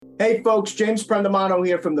Hey folks, James Prendamano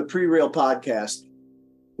here from the Prereal podcast.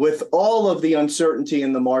 With all of the uncertainty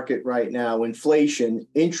in the market right now, inflation,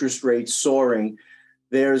 interest rates soaring,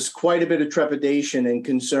 there's quite a bit of trepidation and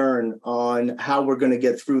concern on how we're going to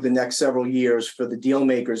get through the next several years for the deal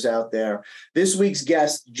makers out there. This week's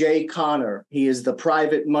guest, Jay Conner, he is the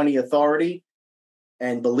Private Money Authority.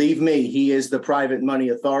 And believe me, he is the Private Money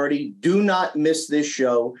Authority. Do not miss this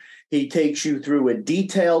show. He takes you through a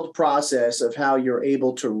detailed process of how you're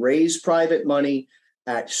able to raise private money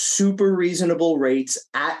at super reasonable rates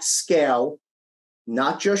at scale,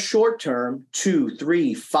 not just short term, 2,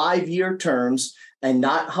 3, 5-year terms, and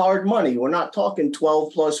not hard money. We're not talking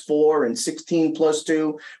 12 plus 4 and 16 plus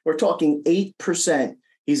 2. We're talking 8%.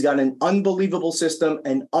 He's got an unbelievable system,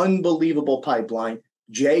 an unbelievable pipeline.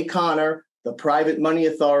 Jay Conner, the Private Money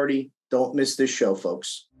Authority. Don't miss this show,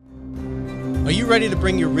 folks. Are you ready to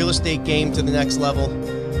bring your real estate game to the next level?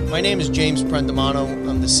 My name is James Prendamano.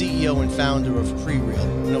 I'm the CEO and founder of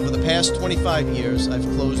Prereal, and over the past 25 years, I've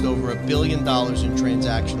closed over $1 billion in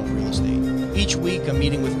transactional real estate. Each week, I'm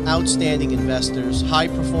meeting with outstanding investors,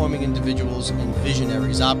 high-performing individuals, and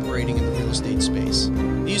visionaries operating in the real estate space.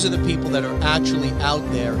 These are the people that are actually out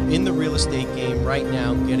there in the real estate game right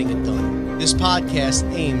now getting it done. This podcast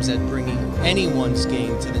aims at bringing anyone's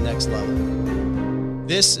game to the next level.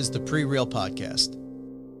 This is the Prereal Podcast.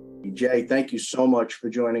 Jay, thank you so much for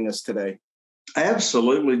joining us today.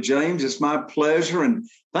 Absolutely, James. It's my pleasure. And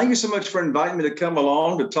thank you so much for inviting me to come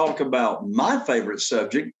along to talk about my favorite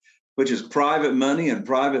subject, which is private money and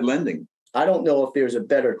private lending. I don't know if there's a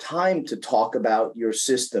better time to talk about your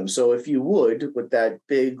system. So if you would, with that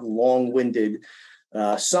big, long-winded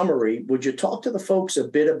summary, would you talk to the folks a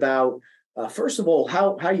bit about first of all,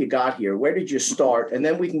 how you got here? Where did you start? And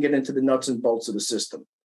then we can get into the nuts and bolts of the system.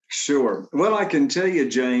 Sure. Well, I can tell you,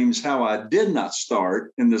 James, how I did not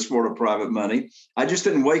start in this world of private money. I just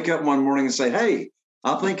didn't wake up one morning and say, hey,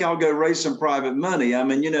 I think I'll go raise some private money. I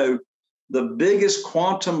mean, the biggest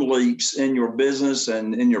quantum leaps in your business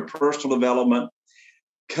and in your personal development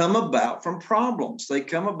come about from problems. They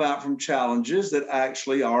come about from challenges that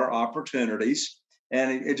actually are opportunities.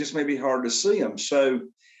 And it just may be hard to see them. So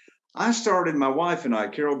my wife and I,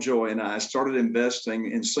 Carol Joy and I, started investing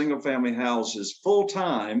in single-family houses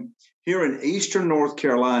full-time here in eastern North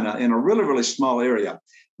Carolina in a really, really small area.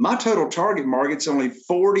 My total target market's only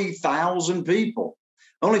 40,000 people.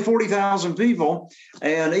 Only 40,000 people.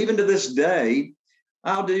 And even to this day,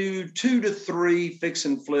 I'll do 2 to 3 fix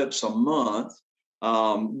and flips a month.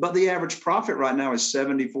 But the average profit right now is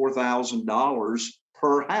 $74,000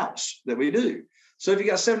 per house that we do. So if you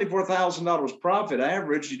got $74,000 profit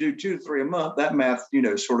average, you do 2 to 3 a month, that math,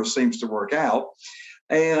 sort of seems to work out.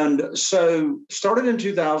 And so started in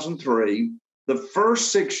 2003, the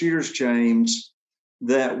first 6 years, James,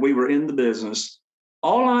 that we were in the business,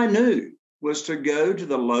 all I knew was to go to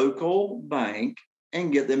the local bank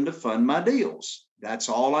and get them to fund my deals. That's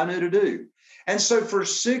all I knew to do. And so for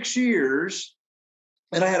 6 years,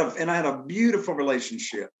 and I had a beautiful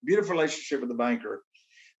relationship with the banker.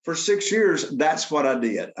 For 6 years, that's what I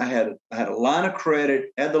did. I had a line of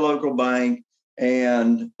credit at the local bank,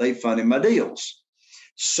 and they funded my deals.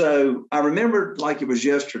 So I remember like it was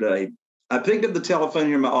yesterday. I picked up the telephone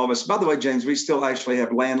here in my office. By the way, James, we still actually have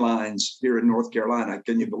landlines here in North Carolina.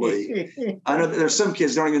 Can you believe? I know that there's some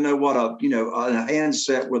kids don't even know what a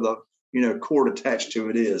handset with a cord attached to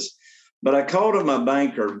it is. But I called up my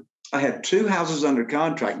banker. I had 2 houses under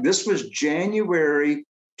contract. This was January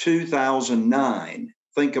 2009.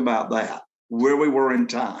 Think about that, where we were in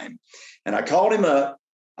time. And I called him up.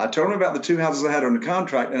 I told him about the 2 houses I had under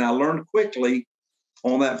contract, and I learned quickly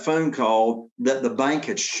on that phone call that the bank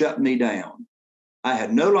had shut me down. I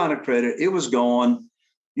had no line of credit. It was gone.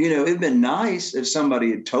 It'd been nice if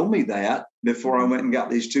somebody had told me that before I went and got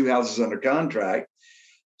these 2 houses under contract.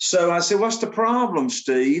 So I said, what's the problem,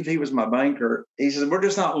 Steve? He was my banker. He said, we're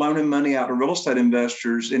just not loaning money out to real estate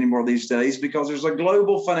investors anymore these days because there's a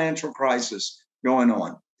global financial crisis going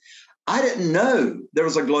on. I didn't know there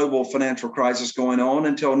was a global financial crisis going on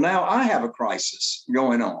until now. I have a crisis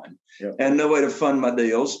going on and no way to fund my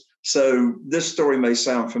deals. So this story may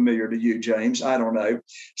sound familiar to you, James. I don't know.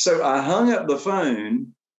 So I hung up the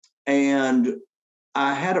phone and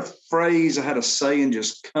I had a phrase, I had a saying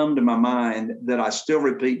just come to my mind that I still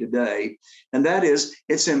repeat today. And that is,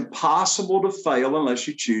 it's impossible to fail unless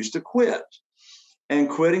you choose to quit. And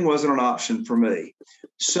quitting wasn't an option for me.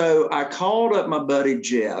 So I called up my buddy,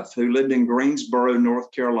 Jeff, who lived in Greensboro,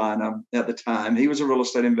 North Carolina at the time. He was a real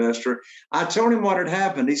estate investor. I told him what had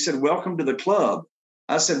happened. He said, welcome to the club.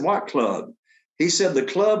 I said, what club? He said, the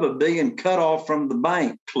club of being cut off from the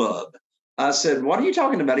bank club. I said, what are you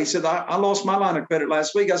talking about? He said, I lost my line of credit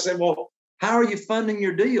last week. I said, well, how are you funding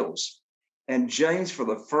your deals? And James, for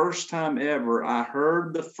the first time ever, I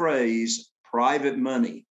heard the phrase private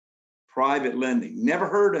money, private lending. Never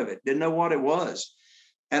heard of it. Didn't know what it was.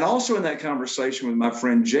 And also in that conversation with my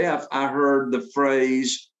friend Jeff, I heard the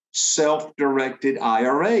phrase self-directed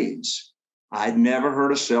IRAs. I'd never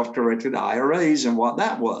heard of self-directed IRAs and what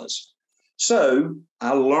that was. So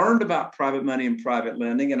I learned about private money and private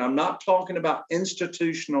lending, and I'm not talking about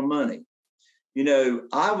institutional money. You know,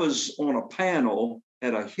 I was on a panel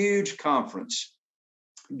at a huge conference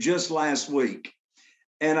just last week,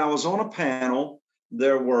 and I was on a panel.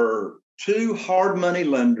 There were 2 hard money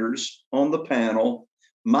lenders on the panel,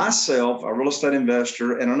 myself, a real estate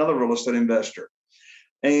investor, and another real estate investor.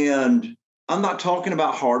 And I'm not talking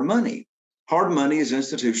about hard money. Hard money is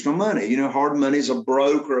institutional money. You know, hard money is a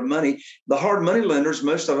broker of money. The hard money lenders,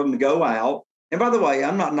 most of them go out. And by the way,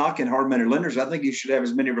 I'm not knocking hard money lenders. I think you should have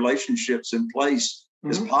as many relationships in place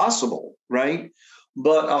as possible, right?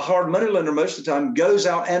 But a hard money lender most of the time goes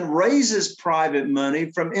out and raises private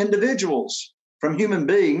money from individuals, from human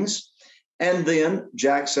beings, and then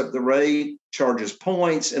jacks up the rate, charges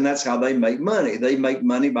points, and that's how they make money. They make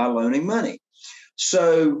money by loaning money.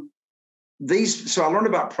 So I learned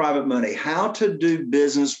about private money, how to do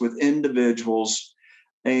business with individuals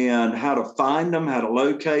and how to find them, how to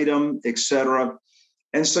locate them, et cetera.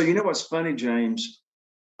 And so, you know what's funny, James?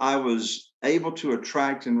 I was able to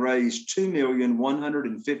attract and raise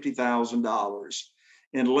 $2,150,000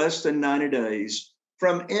 in less than 90 days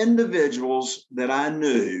from individuals that I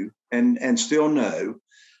knew and still know,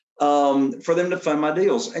 for them to fund my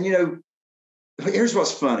deals. And, you know, here's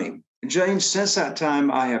what's funny. James, since that time,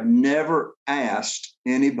 I have never asked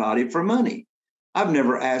anybody for money. I've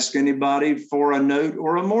never asked anybody for a note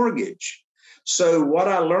or a mortgage. So what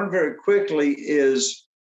I learned very quickly is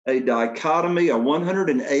a dichotomy, a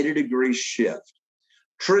 180-degree shift.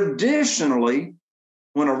 Traditionally,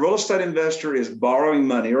 when a real estate investor is borrowing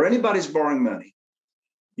money or anybody's borrowing money,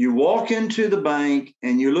 you walk into the bank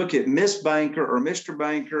and you look at Miss Banker or Mr.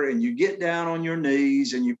 Banker and you get down on your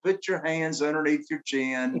knees and you put your hands underneath your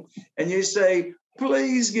chin and you say,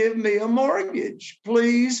 please give me a mortgage.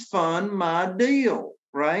 Please fund my deal,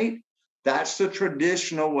 right? That's the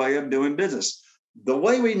traditional way of doing business. The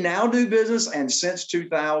way we now do business, and since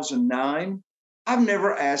 2009, I've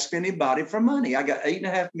never asked anybody for money. I got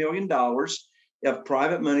 $8.5 million of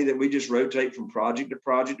private money that we just rotate from project to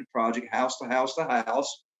project to project, house to house to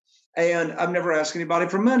house. And I've never asked anybody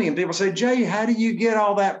for money. And people say, Jay, how do you get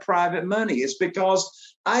all that private money? It's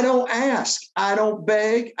because I don't ask, I don't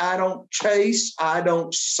beg, I don't chase, I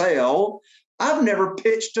don't sell. I've never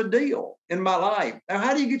pitched a deal in my life. Now,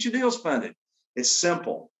 how do you get your deals funded? It's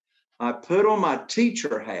simple. I put on my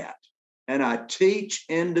teacher hat and I teach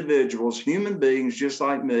individuals, human beings just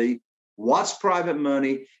like me, what's private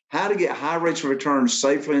money, how to get high rates of return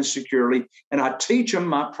safely and securely. And I teach them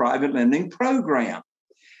my private lending program.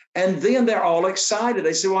 And then they're all excited.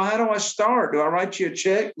 They say, well, how do I start? Do I write you a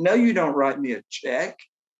check? No, you don't write me a check.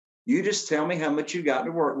 You just tell me how much you got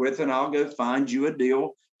to work with, and I'll go find you a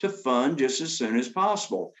deal to fund just as soon as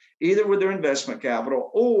possible, either with their investment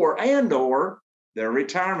capital or their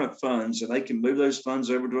retirement funds. And they can move those funds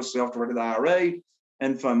over to a self-directed IRA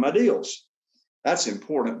and fund my deals. That's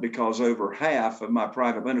important because over half of my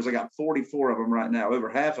private lenders, I got 44 of them right now, over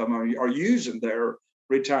half of them are using their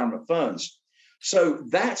retirement funds. So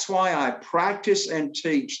that's why I practice and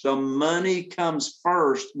teach the money comes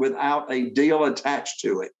first without a deal attached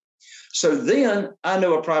to it. So then I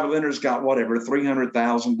know a private lender's got whatever,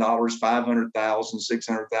 $300,000, $500,000,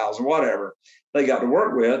 $600,000, whatever they got to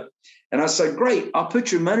work with. And I say, great, I'll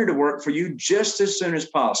put your money to work for you just as soon as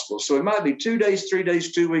possible. So it might be 2 days, 3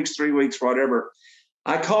 days, 2 weeks, 3 weeks, whatever.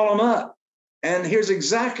 I call them up. And here's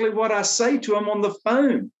exactly what I say to them on the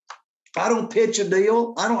phone. I don't pitch a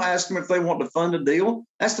deal. I don't ask them if they want to fund a deal.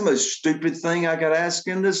 That's the most stupid thing I could ask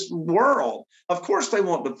in this world. Of course they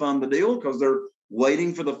want to fund the deal because they're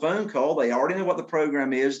waiting for the phone call. They already know what the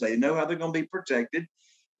program is. They know how they're going to be protected.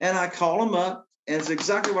 And I call them up, and it's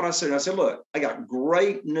exactly what I said. I said, look, I got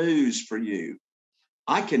great news for you.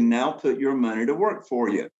 I can now put your money to work for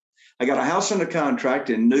you. I got a house under contract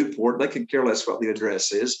in Newport. They could care less what the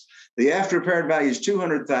address is. The after repaired value is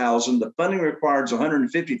 $200,000. The funding requires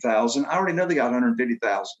 $150,000. I already know they got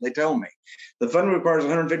 $150,000. They told me the funding requires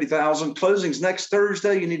 $150,000. Closing's next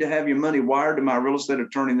Thursday. You need to have your money wired to my real estate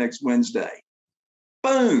attorney next Wednesday.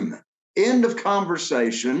 Boom. End of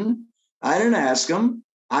conversation. I didn't ask them.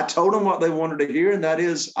 I told them what they wanted to hear, and that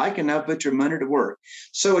is, I can now put your money to work.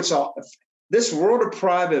 So it's all. this world of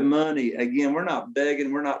private money, again, we're not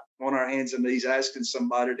begging, we're not on our hands and knees asking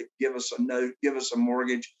somebody to give us a note, give us a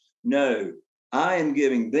mortgage. No, I am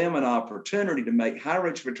giving them an opportunity to make high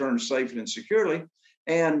rates of return safely and securely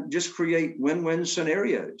and just create win-win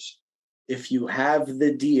scenarios. If you have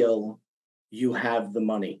the deal, you have the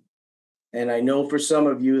money. And I know for some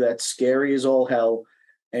of you that's scary as all hell,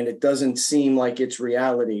 and it doesn't seem like it's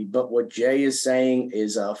reality. But what Jay is saying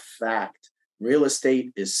is a fact. Real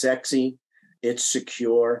estate is sexy. It's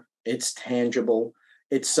secure. It's tangible.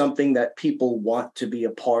 It's something that people want to be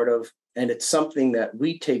a part of. And it's something that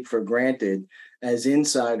we take for granted as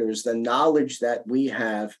insiders. The knowledge that we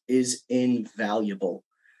have is invaluable.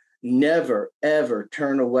 Never, ever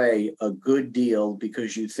turn away a good deal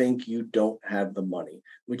because you think you don't have the money.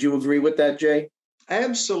 Would you agree with that, Jay?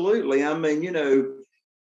 Absolutely. I mean,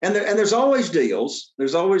 and there's always deals.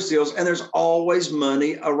 There's always deals, and there's always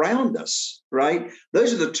money around us, right?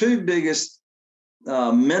 Those are the two biggest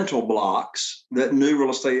mental blocks that new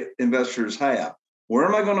real estate investors have. Where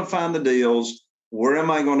am I going to find the deals? Where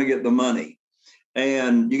am I going to get the money?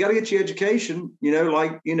 And you got to get your education,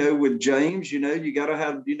 with James, you got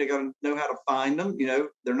to know how to find them.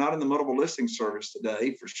 They're not in the multiple listing service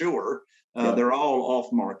today for sure. They're all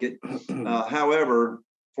off market. However,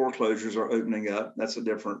 foreclosures are opening up. That's a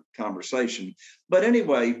different conversation. But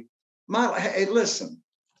anyway, hey, listen,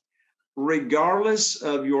 regardless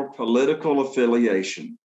of your political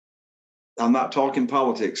affiliation, I'm not talking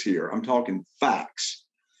politics here. I'm talking facts.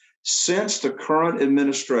 Since the current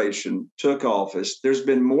administration took office, there's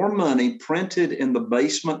been more money printed in the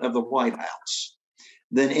basement of the White House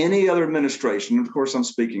than any other administration. Of course, I'm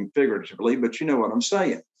speaking figuratively, but you know what I'm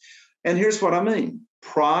saying. And here's what I mean.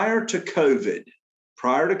 Prior to COVID,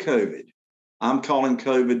 I'm calling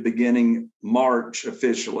COVID beginning March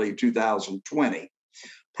officially 2020.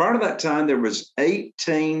 Prior to that time, there was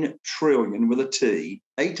 $18 trillion with a T,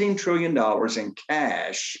 $18 trillion in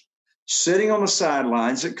cash sitting on the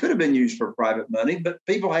sidelines. It could have been used for private money, but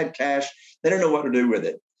people had cash. They don't know what to do with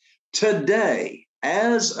it. Today,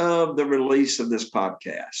 as of the release of this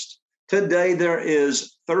podcast, today there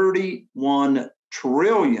is 31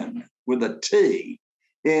 trillion with a T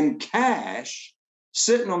in cash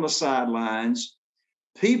sitting on the sidelines.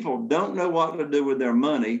 People don't know what to do with their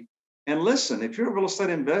money. And listen, if you're a real estate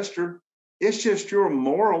investor, it's just your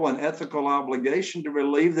moral and ethical obligation to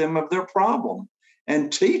relieve them of their problem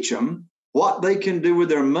and teach them what they can do with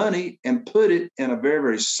their money and put it in a very,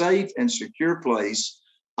 very safe and secure place,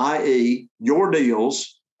 i.e. your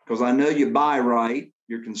deals, because I know you buy right,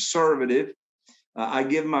 you're conservative. I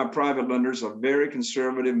give my private lenders a very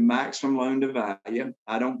conservative maximum loan to value.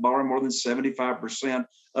 I don't borrow more than 75%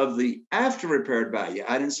 of the after repaired value.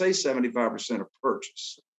 I didn't say 75% of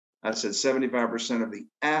purchase. I said 75% of the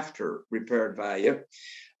after repaired value.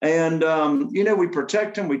 And, we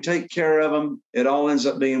protect them. We take care of them. It all ends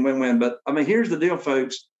up being win-win. But, I mean, here's the deal,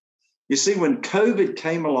 folks. You see, when COVID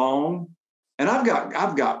came along, and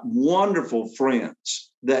I've got wonderful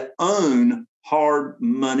friends that own hard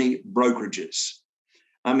money brokerages.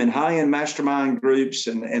 I'm in high-end mastermind groups,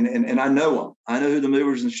 and I know them. I know who the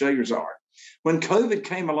movers and shakers are. When COVID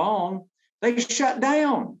came along, they shut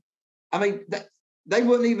down. I mean, they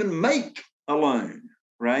wouldn't even make a loan,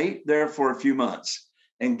 right, there for a few months.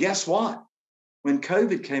 And guess what? When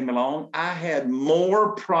COVID came along, I had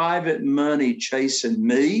more private money chasing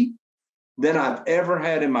me than I've ever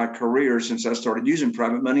had in my career since I started using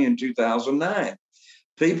private money in 2009.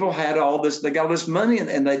 People had all this, they got all this money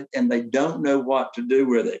and they don't know what to do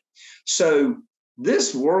with it. So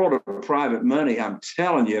this world of private money, I'm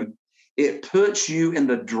telling you, it puts you in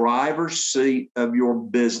the driver's seat of your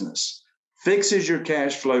business, fixes your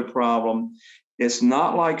cash flow problem. It's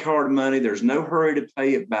not like hard money. There's no hurry to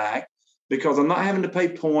pay it back because I'm not having to pay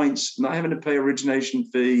points, not having to pay origination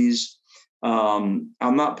fees. I'm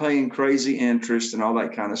not paying crazy interest and all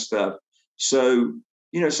that kind of stuff. So,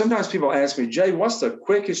 sometimes people ask me, Jay, what's the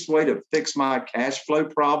quickest way to fix my cash flow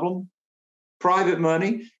problem? Private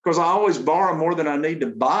money, because I always borrow more than I need to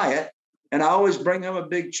buy it. And I always bring home a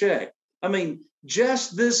big check. I mean,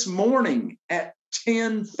 just this morning at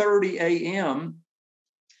 10:30 a.m.,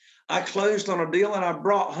 I closed on a deal and I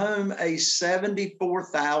brought home a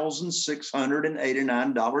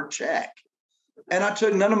 $74,689 check. And I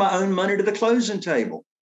took none of my own money to the closing table.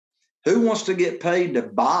 Who wants to get paid to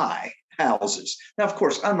buy houses? Now, of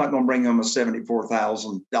course, I'm not going to bring home a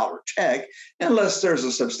 $74,000 check unless there's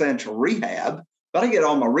a substantial rehab, but I get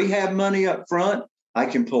all my rehab money up front. I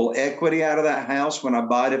can pull equity out of that house when I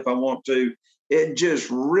buy it if I want to. It just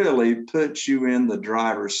really puts you in the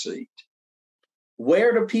driver's seat.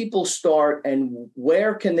 where do people start and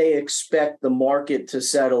where can they expect the market to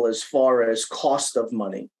settle as far as cost of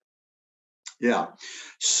money? Yeah.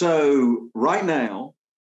 So right now,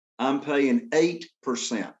 I'm paying 8%.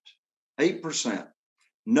 8%.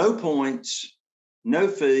 No points, no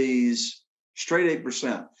fees, straight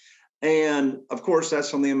 8%. And of course,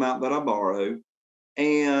 that's on the amount that I borrow.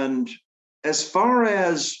 And as far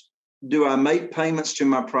as do I make payments to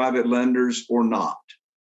my private lenders or not,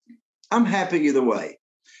 I'm happy either way.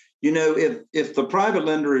 You know, if the private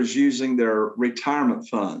lender is using their retirement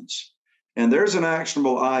funds and there's an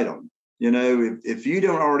actionable item, you know, if you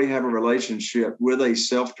don't already have a relationship with a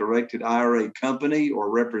self-directed IRA company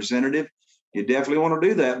or representative, you definitely want to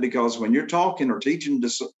do that, because when you're talking or teaching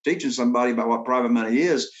somebody about what private money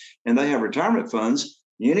is and they have retirement funds,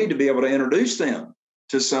 you need to be able to introduce them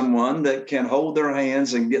to someone that can hold their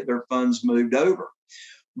hands and get their funds moved over.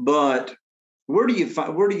 But where do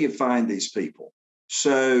you find these people?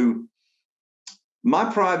 So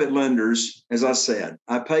my private lenders, as I said,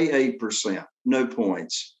 I pay 8%, no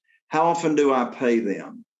points. How often do I pay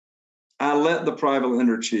them? I let the private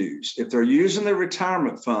lender choose. If they're using their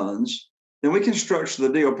retirement funds, then we can structure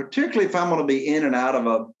the deal, particularly if I'm going to be in and out of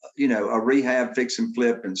a rehab fix and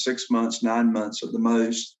flip in 6 months, 9 months at the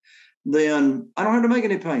most, then I don't have to make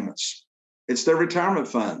any payments. It's their retirement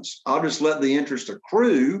funds. I'll just let the interest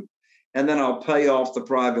accrue, and then I'll pay off the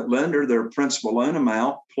private lender their principal loan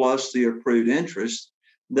amount plus the accrued interest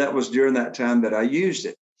that was during that time that I used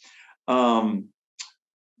it. I've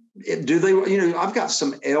got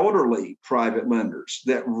some elderly private lenders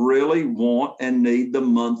that really want and need the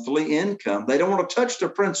monthly income. They don't want to touch their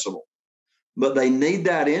principal, but they need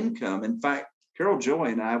that income. In fact, Carol Joy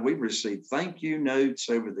and I, we've received thank you notes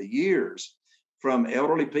over the years from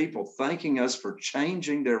elderly people thanking us for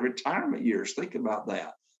changing their retirement years. Think about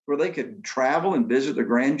that, where they could travel and visit their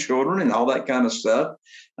grandchildren and all that kind of stuff.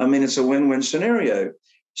 I mean, it's a win-win scenario.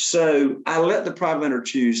 So I let the private lender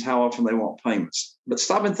choose how often they want payments. But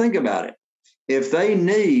stop and think about it. If they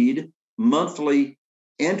need monthly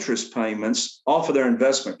interest payments off of their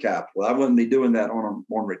investment capital, I wouldn't be doing that on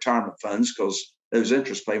retirement funds, because those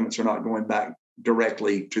interest payments are not going back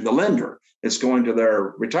directly to the lender. It's going to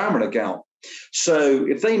their retirement account. So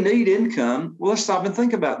if they need income, well, let's stop and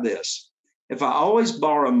think about this. If I always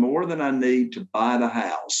borrow more than I need to buy the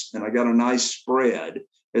house, and I got a nice spread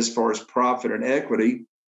as far as profit and equity,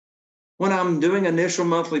 when I'm doing initial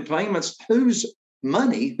monthly payments, whose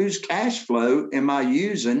cash flow am I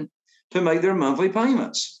using to make their monthly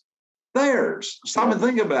payments? Theirs. Stop and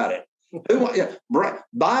think about it.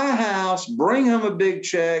 Buy a house, bring home a big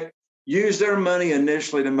check, use their money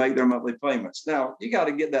initially to make their monthly payments. Now, you got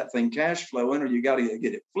to get that thing cash flowing, or you got to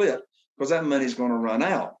get it flipped, because that money's going to run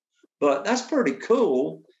out. But that's pretty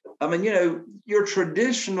cool. I mean, your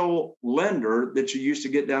traditional lender that you used to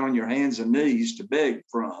get down on your hands and knees to beg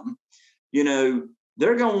from,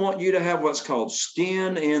 they're going to want you to have what's called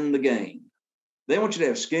skin in the game. They want you to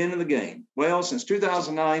have skin in the game. Well, since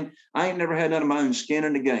 2009, I ain't never had none of my own skin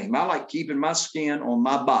in the game. I like keeping my skin on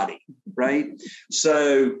my body, right?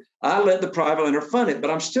 So I let the private lender fund it, but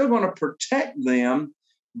I'm still going to protect them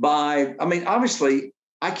obviously,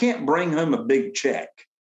 I can't bring home a big check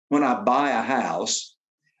when I buy a house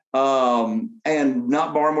and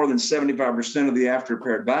not borrow more than 75% of the after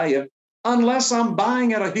repaired value, unless I'm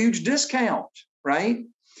buying at a huge discount, right?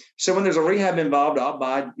 So when there's a rehab involved, I'll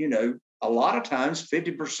buy, a lot of times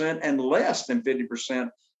 50% and less than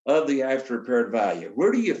 50% of the after repaired value.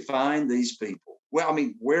 Where do you find these people? Well,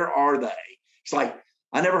 where are they? It's like,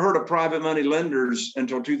 I never heard of private money lenders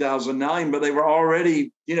until 2009, but they were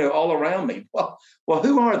already, all around me. Well,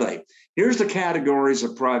 who are they? Here's the categories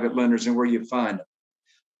of private lenders and where you find them.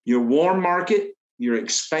 Your warm market, your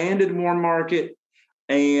expanded warm market,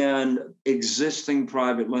 and existing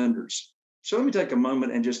private lenders. So let me take a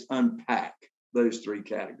moment and just unpack those three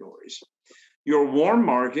categories. Your warm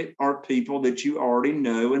market are people that you already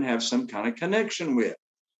know and have some kind of connection with.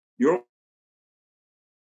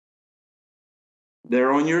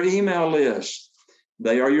 They're on your email list.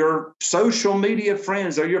 They are your social media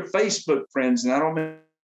friends. They're your Facebook friends. And I don't mean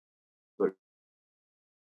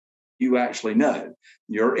you actually know.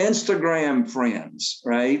 Your Instagram friends,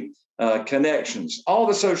 right? Connections, all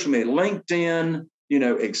the social media, LinkedIn,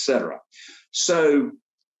 et cetera. So,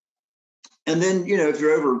 and then, if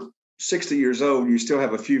you're over 60 years old, you still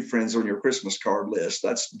have a few friends on your Christmas card list.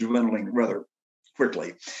 That's dwindling rather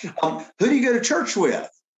quickly. Who do you go to church with?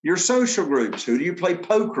 Your social groups. Who do you play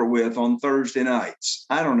poker with on Thursday nights?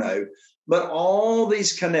 I don't know. But all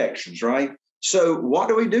these connections, right? So what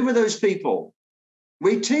do we do with those people?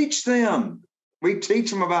 We teach them. We teach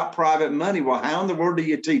them about private money. Well, how in the world do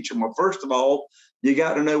you teach them? Well, first of all, You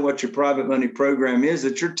got to know what your private money program is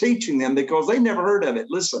that you're teaching them, because they never heard of it.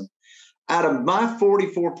 Listen, out of my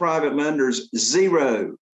 44 private lenders,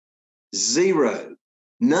 zero,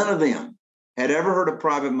 none of them had ever heard of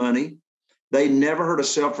private money. They never heard of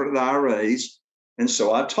self-directed IRAs. And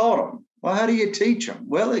so I taught them. Well, how do you teach them?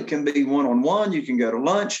 Well, it can be one-on-one. You can go to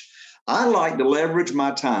lunch. I like to leverage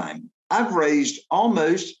my time. I've raised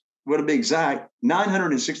almost, well, to be exact,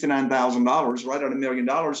 $969,000, right on $1 million,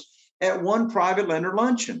 at one private lender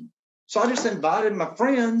luncheon. So I just invited my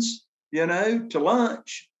friends, to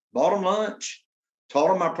lunch, bought them lunch, taught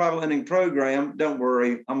them my private lending program. Don't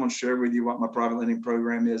worry, I'm going to share with you what my private lending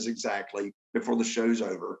program is exactly before the show's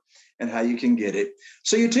over and how you can get it.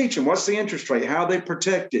 So you teach them, what's the interest rate? How are they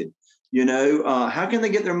protected? How can they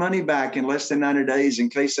get their money back in less than 90 days in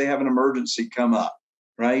case they have an emergency come up,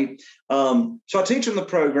 right? So I teach them the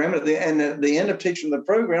program. At the end of teaching the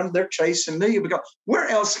program, they're chasing me, because where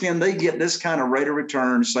else can they get this kind of rate of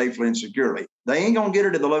return safely and securely? They ain't going to get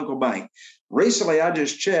it at the local bank. Recently, I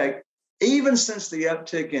just checked, even since the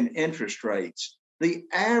uptick in interest rates, the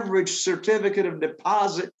average certificate of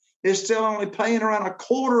deposit is still only paying around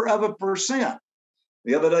 0.25%.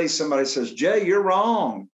 The other day, somebody says, Jay, you're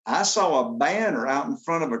wrong. I saw a banner out in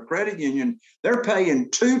front of a credit union. They're paying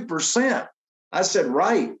 2%. I said,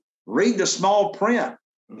 right. Read the small print.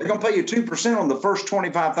 They're going to pay you 2% on the first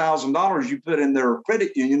 $25,000 you put in their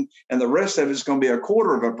credit union, and the rest of it's going to be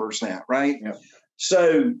 0.25%, right? Yep.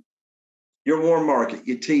 So your warm market,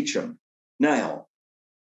 you teach them. Now,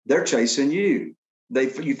 they're chasing you.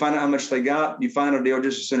 You find out how much they got. You find a deal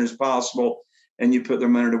just as soon as possible, and you put their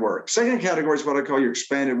money to work. Second category is what I call your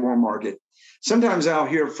expanded warm market. Sometimes I'll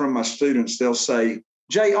hear from my students, they'll say,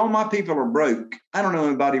 Jay, all my people are broke. I don't know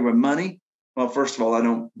anybody with money. Well, first of all, I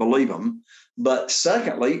don't believe them. But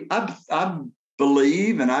secondly, I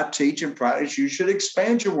believe and I teach and practice you should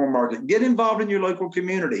expand your warm market. Get involved in your local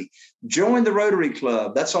community. Join the Rotary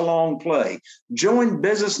Club. That's a long play. Join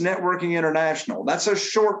Business Networking International. That's a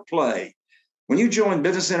short play. When you join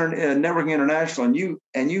Business Networking International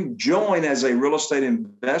and you join as a real estate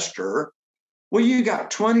investor, well, you got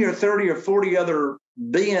 20 or 30 or 40 other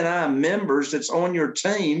BNI members that's on your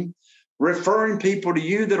team referring people to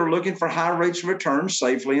you that are looking for high rates of return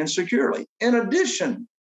safely and securely, in addition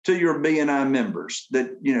to your BNI members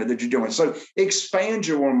that you join. So expand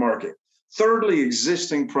your warm market. Thirdly,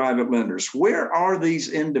 existing private lenders. Where are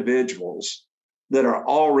these individuals that are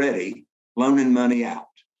already loaning money out?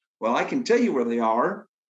 Well, I can tell you where they are.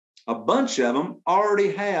 A bunch of them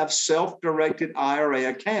already have self-directed IRA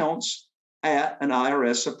accounts at an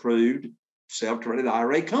IRS-approved self-directed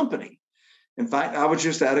IRA company. In fact, I was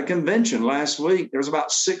just at a convention last week. There's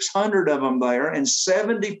about 600 of them there, and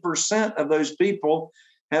 70% of those people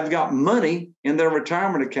have got money in their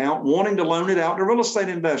retirement account wanting to loan it out to real estate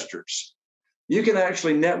investors. You can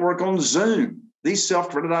actually network on Zoom. These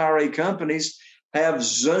self-directed IRA companies have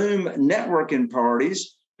Zoom networking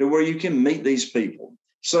parties to where you can meet these people.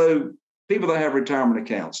 So people that have retirement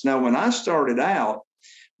accounts. Now, when I started out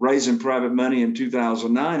raising private money in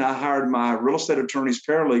 2009, I hired my real estate attorney's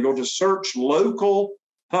paralegal to search local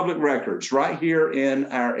public records right here in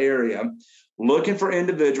our area, looking for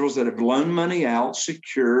individuals that have loaned money out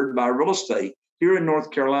secured by real estate. Here in North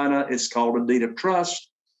Carolina, it's called a deed of trust.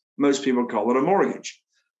 Most people call it a mortgage.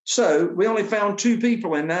 So we only found 2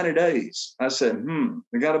 people in 90 days. I said,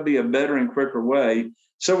 there got to be a better and quicker way.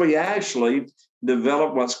 So we actually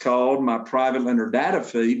developed what's called my private lender data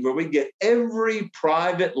feed, where we get every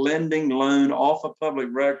private lending loan off a public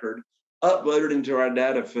record uploaded into our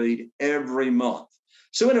data feed every month.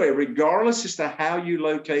 So anyway, regardless as to how you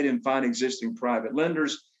locate and find existing private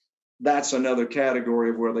lenders, that's another category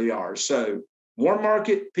of where they are. So warm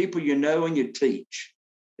market, people you know and you teach.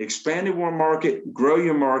 Expanded warm market, grow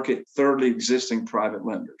your market. Thirdly, existing private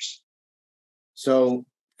lenders. So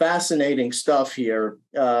fascinating stuff here.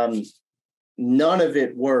 None of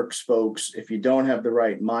it works, folks, if you don't have the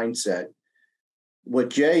right mindset. What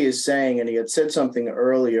Jay is saying, and he had said something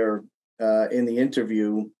earlier in the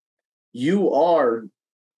interview, you are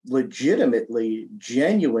legitimately,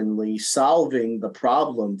 genuinely solving the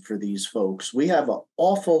problem for these folks. We have an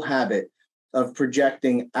awful habit of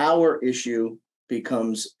projecting our issue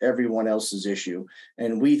becomes everyone else's issue.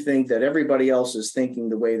 And we think that everybody else is thinking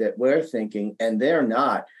the way that we're thinking, and they're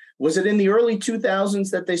not. Was it in the early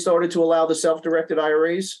 2000s that they started to allow the self-directed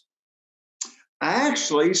IRAs?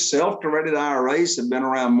 Actually, self-directed IRAs have been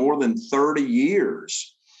around more than 30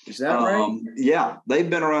 years. Is that right? Yeah, they've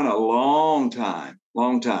been around a long time.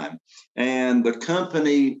 And the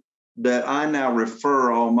company that I now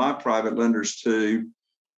refer all my private lenders to,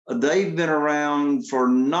 they've been around for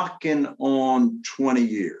knocking on 20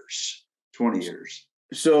 years. 20 years.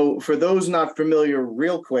 So for those not familiar,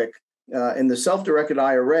 real quick, in the self-directed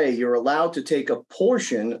IRA, you're allowed to take a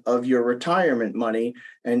portion of your retirement money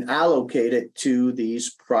and allocate it to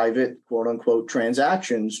these private, quote unquote,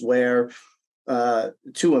 transactions where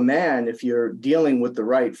to a man, if you're dealing with the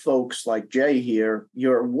right folks like Jay here,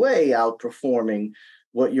 you're way outperforming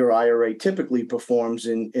what your IRA typically performs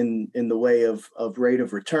in the way of rate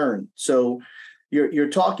of return. So you're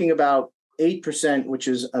talking about 8%, which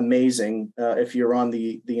is amazing. If you're on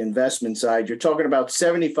the investment side, you're talking about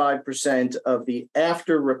 75% of the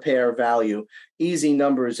after repair value. Easy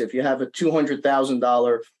numbers. If you have a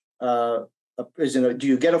 $200,000, do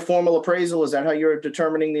you get a formal appraisal? Is that how you're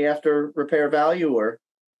determining the after repair value, or?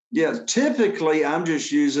 Yeah, typically I'm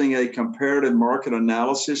just using a comparative market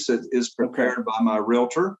analysis that is prepared by my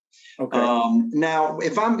realtor. Okay. Now,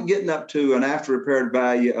 if I'm getting up to an after repaired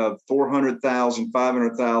value of 400,000,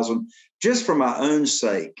 500,000, just for my own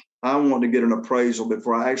sake, I want to get an appraisal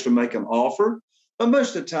before I actually make an offer. But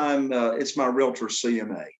most of the time, it's my realtor's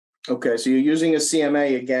CMA. Okay, so you're using a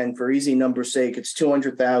CMA again for easy numbers' sake. It's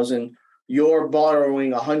 200,000. You're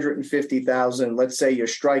borrowing 150,000. Let's say your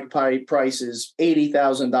strike price is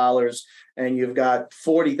 $80,000, and you've got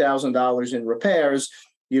 $40,000 in repairs.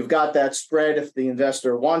 You've got that spread if the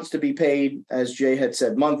investor wants to be paid, as Jay had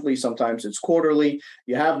said, monthly. Sometimes it's quarterly.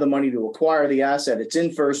 You have the money to acquire the asset. It's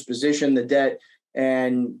in first position, the debt,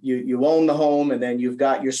 and you own the home, and then you've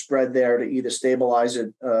got your spread there to either stabilize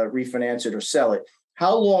it, refinance it, or sell it.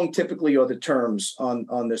 How long typically are the terms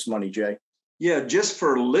on this money, Jay? Yeah, just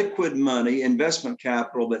for liquid money, investment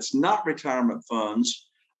capital that's not retirement funds,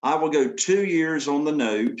 I will go 2 years on the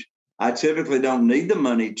note. I typically don't need the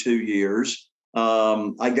money 2 years.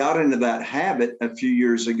 I got into that habit a few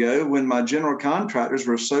years ago when my general contractors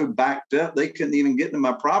were so backed up, they couldn't even get into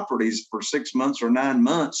my properties for 6 months or 9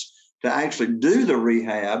 months to actually do the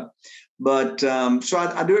rehab. But so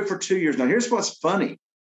I do it for 2 years. Now, here's what's funny.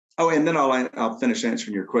 Oh, and then I'll finish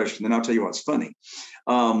answering your question. Then I'll tell you what's funny.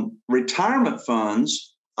 Retirement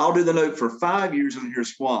funds, I'll do the note for 5 years, and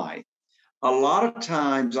here's why. A lot of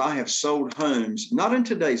times I have sold homes, not in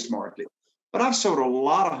today's market, but I've sold a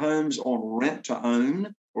lot of homes on rent to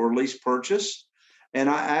own or lease purchase. And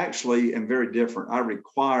I actually am very different. I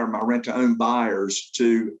require my rent to own buyers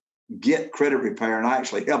to get credit repair, and I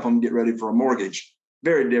actually help them get ready for a mortgage.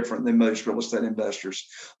 Very different than most real estate investors.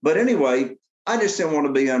 But anyway, I just didn't want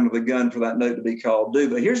to be under the gun for that note to be called due.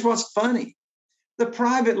 But here's what's funny. The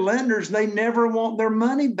private lenders, they never want their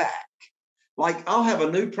money back. Like, I'll have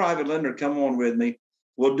a new private lender come on with me.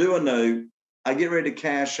 We'll do a note. I get ready to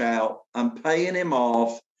cash out. I'm paying him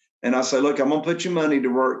off. And I say, look, I'm going to put your money to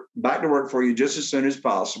work, back to work for you just as soon as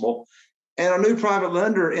possible. And a new private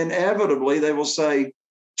lender, inevitably, they will say,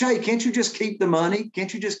 Jay, can't you just keep the money?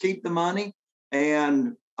 Can't you just keep the money?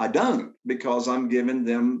 And I don't, because I'm giving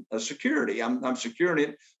them a security. I'm securing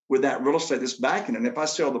it with that real estate that's backing it. And if I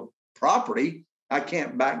sell the property, I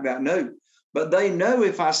can't back that note. But they know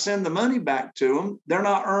if I send the money back to them, they're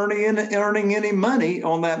not earning any money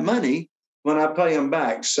on that money when I pay them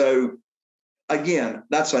back. So again,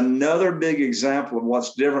 that's another big example of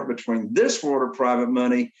what's different between this world of private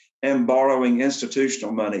money and borrowing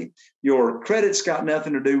institutional money. Your credit's got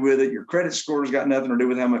nothing to do with it. Your credit score's got nothing to do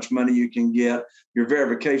with how much money you can get. Your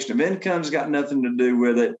verification of income's got nothing to do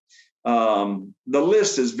with it. The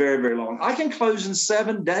list is very, very long. I can close in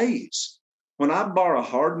 7 days. When I borrow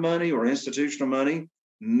hard money or institutional money,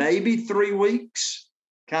 maybe 3 weeks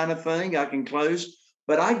kind of thing, I can close.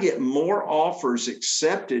 But I get more offers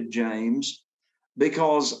accepted, James,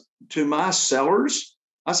 because to my sellers,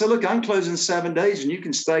 I said, look, I'm closing 7 days and you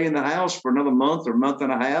can stay in the house for another month or month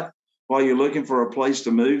and a half while you're looking for a place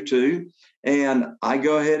to move to. And I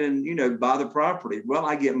go ahead and, buy the property. Well,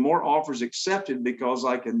 I get more offers accepted because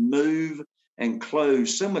I can move and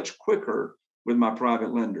close so much quicker with my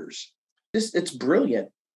private lenders. It's brilliant,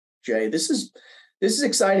 Jay. This is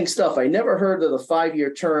exciting stuff. I never heard of the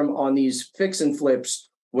 5-year term on these fix and flips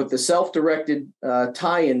with the self-directed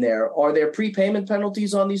tie in there. Are there prepayment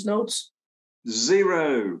penalties on these notes?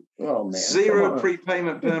 Zero. Oh, man. Zero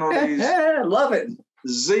prepayment penalties. Love it.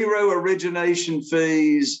 Zero origination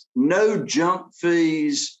fees, no junk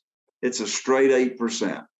fees. It's a straight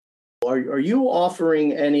 8%. Are you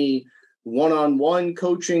offering any one-on-one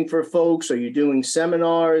coaching for folks? Are you doing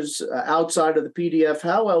seminars outside of the PDF?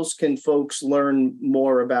 How else can folks learn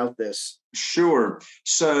more about this? Sure.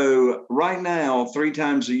 So right now, 3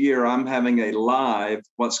 times a year, I'm having a live,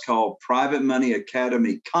 what's called Private Money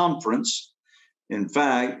Academy Conference. In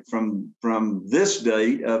fact, from this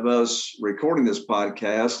date of us recording this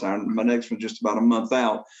podcast, my next one's just about a month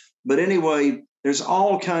out. But anyway, there's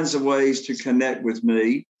all kinds of ways to connect with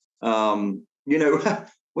me.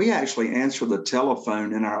 We actually answer the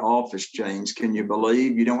telephone in our office, James. Can you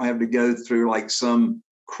believe you don't have to go through like some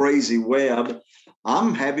crazy web?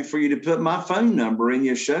 I'm happy for you to put my phone number in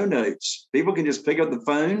your show notes. People can just pick up the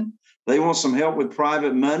phone. They want some help with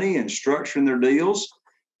private money and structuring their deals.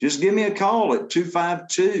 Just give me a call at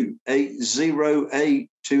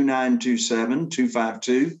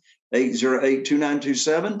 252-808-2927,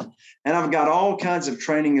 252-808-2927. And I've got all kinds of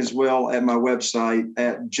training as well at my website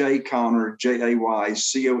at jayconner,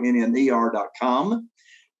 JAYCONNER.com.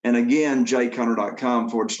 And again,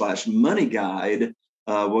 jayconner.com/money guide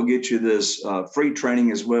will get you this free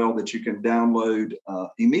training as well that you can download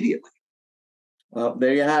immediately.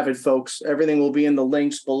 There you have it, folks. Everything will be in the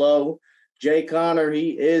links below. Jay Conner,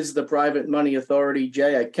 he is the private money authority.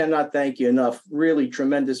 Jay, I cannot thank you enough. Really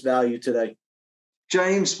tremendous value today.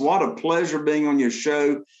 James, what a pleasure being on your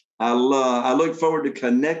show. I look forward to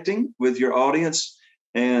connecting with your audience,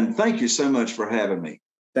 and thank you so much for having me.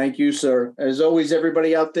 Thank you, sir. As always,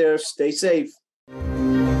 everybody out there, stay safe.